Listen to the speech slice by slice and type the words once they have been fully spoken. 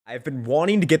I've been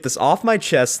wanting to get this off my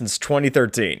chest since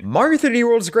 2013. Mario 3D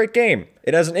World is a great game.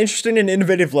 It has an interesting and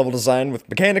innovative level design with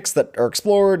mechanics that are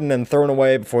explored and then thrown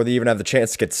away before they even have the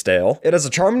chance to get stale. It has a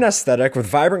charming aesthetic with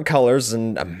vibrant colors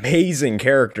and amazing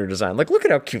character design. Like, look at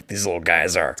how cute these little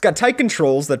guys are. It's got tight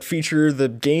controls that feature the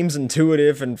game's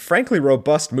intuitive and frankly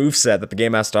robust moveset that the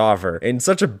game has to offer in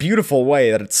such a beautiful way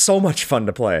that it's so much fun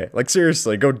to play. Like,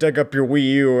 seriously, go dig up your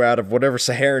Wii U out of whatever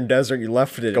Saharan desert you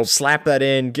left it. Go slap that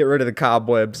in, get rid of the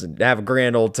cobwebs, and have a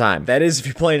grand old time. That is if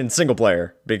you're playing in single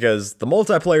player, because the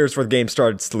multiplayer is where the game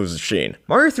starts to lose its sheen.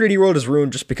 Mario 3D World is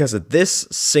ruined just because of this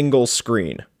single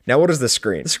screen. Now, what is this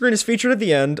screen? The screen is featured at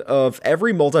the end of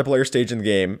every multiplayer stage in the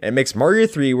game and makes Mario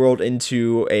 3D World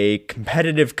into a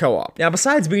competitive co-op. Now,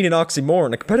 besides being an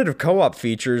oxymoron, a competitive co-op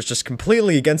feature is just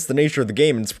completely against the nature of the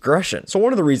game and its progression. So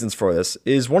one of the reasons for this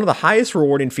is one of the highest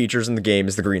rewarding features in the game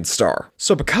is the green star.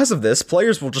 So because of this,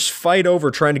 players will just fight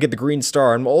over trying to get the green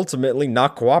star and will ultimately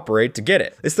not cooperate to get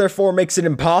it. This therefore makes it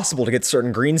impossible to get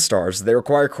certain green stars. They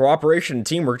require cooperation and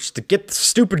teamwork just to get the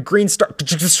stupid green star.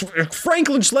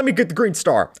 Franklin, just let me get the green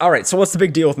star. Alright, so what's the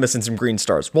big deal with missing some green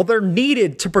stars? Well, they're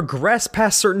needed to progress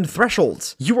past certain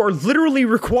thresholds. You are literally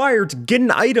required to get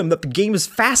an item that the game is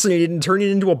fascinated in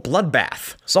turning into a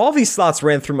bloodbath. So all these thoughts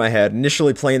ran through my head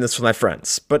initially playing this with my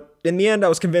friends, but in the end, I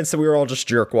was convinced that we were all just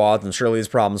jerkwads and surely these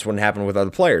problems wouldn't happen with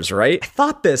other players, right? I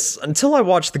thought this until I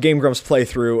watched the Game Grumps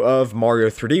playthrough of Mario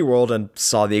 3D World and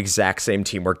saw the exact same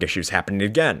teamwork issues happening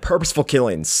again. Purposeful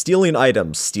killings, stealing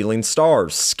items, stealing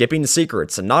stars, skipping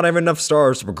secrets, and not having enough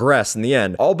stars to progress in the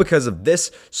end, all because of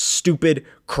this stupid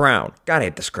crown. God, I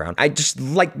hate this crown.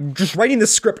 Just writing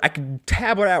this script, I could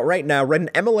tab it out right now, write an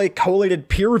MLA collated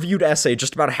peer-reviewed essay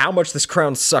just about how much this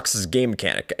crown sucks as a game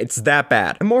mechanic. It's that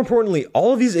bad. And more importantly,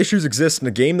 all of these issues exist in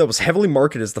a game that was heavily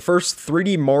marketed as the first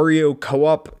 3D Mario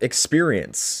co-op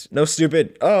experience. No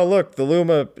stupid, oh look, the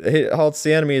Luma halts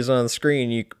the enemies on the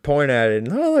screen, you point at it,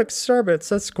 and oh look, Starbits,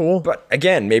 that's cool. But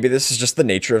again, maybe this is just the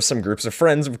nature of some groups of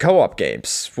friends of co-op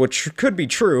games, which could be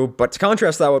true, but to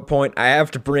contrast that point, I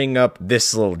have to bring up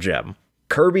this little gem.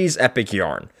 Kirby's Epic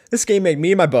Yarn. This game made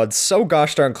me and my buds so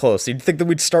gosh darn close, you'd think that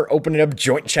we'd start opening up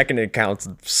joint checking accounts,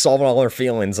 and solving all our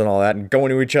feelings and all that, and going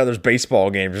to each other's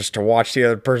baseball games just to watch the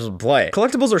other person play.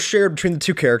 Collectibles are shared between the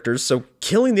two characters, so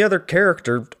killing the other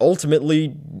character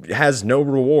ultimately has no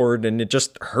reward, and it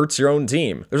just hurts your own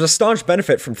team. There's a staunch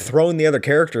benefit from throwing the other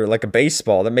character like a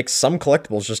baseball that makes some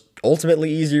collectibles just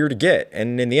ultimately easier to get,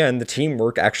 and in the end, the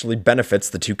teamwork actually benefits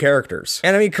the two characters.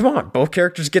 And I mean, come on, both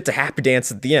characters get to happy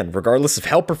dance at the end, regardless of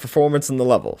help or performance in the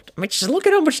level. I mean, just look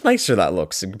at how much nicer that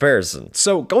looks in comparison.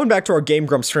 So, going back to our Game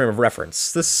Grumps frame of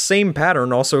reference, this same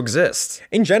pattern also exists.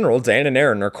 In general, Dan and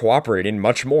Aaron are cooperating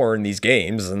much more in these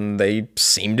games, and they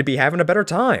seem to be having a better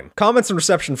time. Comments and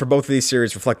reception for both of these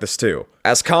series reflect this too.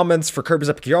 As comments for Kirby's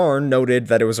Epic Yarn noted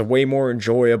that it was a way more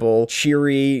enjoyable,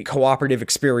 cheery, cooperative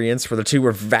experience where the two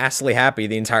were vastly happy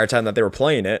the entire time that they were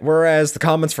playing it, whereas the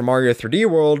comments for Mario 3D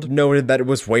World noted that it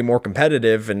was way more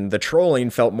competitive and the trolling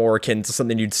felt more akin to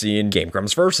something you'd see in Game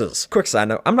Grumps Versus. Quick side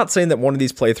note, I'm not saying that one of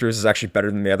these playthroughs is actually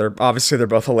better than the other. Obviously, they're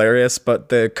both hilarious, but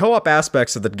the co-op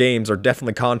aspects of the games are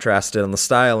definitely contrasted on the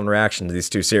style and reaction to these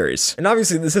two series. And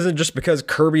obviously, this isn't just because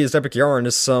Kirby's Epic Yarn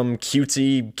is some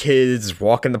cutesy kids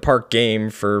walk in the park game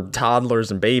for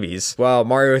toddlers and babies, while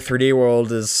Mario 3D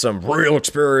World is some real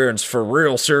experience for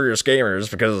real serious gamers,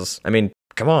 because, I mean,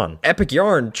 come on. Epic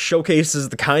Yarn showcases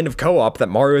the kind of co-op that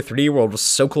Mario 3D World was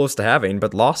so close to having,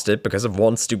 but lost it because of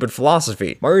one stupid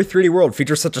philosophy. Mario 3D World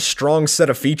features such a strong set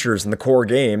of features in the core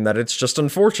game that it's just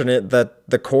unfortunate that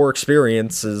the core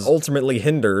experience is ultimately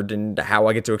hindered in how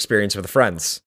I get to experience with friends.